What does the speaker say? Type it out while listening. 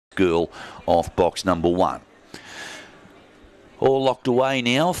Girl off box number 1. All locked away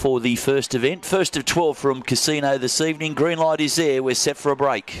now for the first event. First of 12 from Casino this evening. Green light is there. We're set for a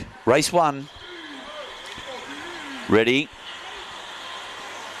break. Race 1. Ready.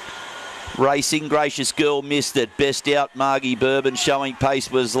 Racing, Gracious Girl missed it. Best out, Margie Bourbon showing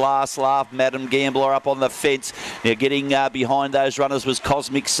pace was Last Laugh. Madam Gambler up on the fence. Now getting behind those runners was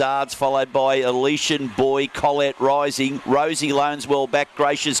Cosmic Sards, followed by Elysian Boy, Colette Rising. Rosie Loans well back.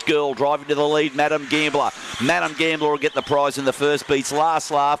 Gracious Girl driving to the lead. Madam Gambler. Madam Gambler will get the prize in the first beats.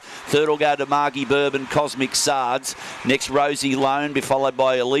 Last Laugh. Third will go to Margie Bourbon, Cosmic Sards. Next, Rosie Loan, be followed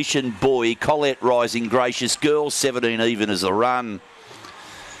by Elysian Boy, Colette Rising, Gracious Girl. 17 even as a run.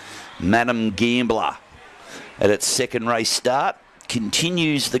 Madam Gambler at its second race start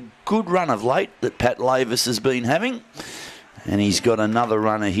continues the good run of late that Pat Lavis has been having, and he's got another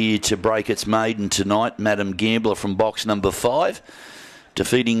runner here to break its maiden tonight. Madam Gambler from box number 5,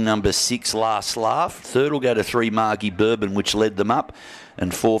 defeating number 6 Last Laugh. Third will go to 3 Margie Bourbon, which led them up,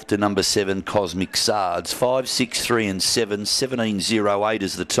 and fourth to number 7 Cosmic Sards. 5, 6, 3 and 7. 17.08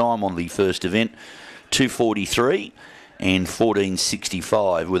 is the time on the first event. 2:43 and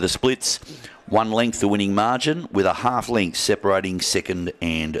 14.65 with the splits. 1 length the winning margin, with a half length separating second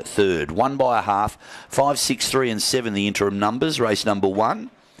and third. 1 by a half. 5, 6, 3 and 7 the interim numbers. Race number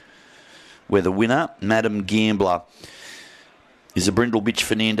 1, where the winner, Madam Gambler, is a Brindle Bitch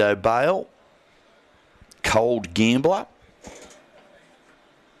Fernando Bale. Cold Gambler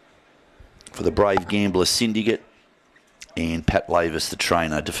for the Brave Gambler Syndicate. And Pat Lavis, the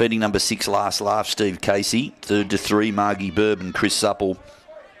trainer. Defeating number 6, Last Laugh, Steve Casey. Third to 3, Margie Bourbon, Chris Supple.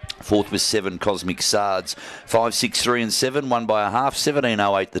 Fourth was 7, Cosmic Sards. 5, 6, 3 and 7, 1 by a half.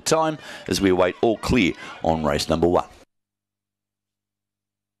 17.08 the time as we await all clear on race number 1.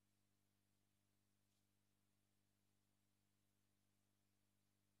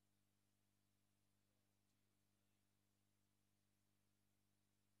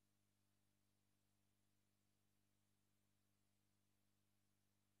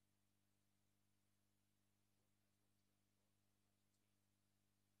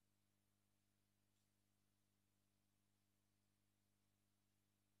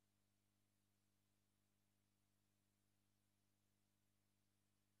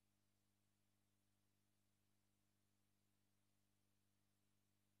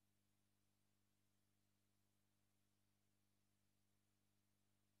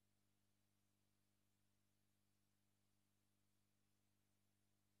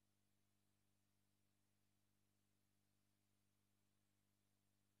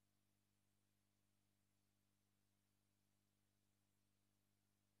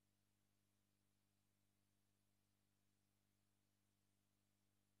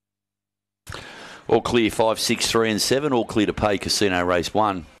 All clear, 5, 6, 3 and 7. All clear to pay Casino race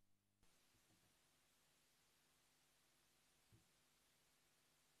 1.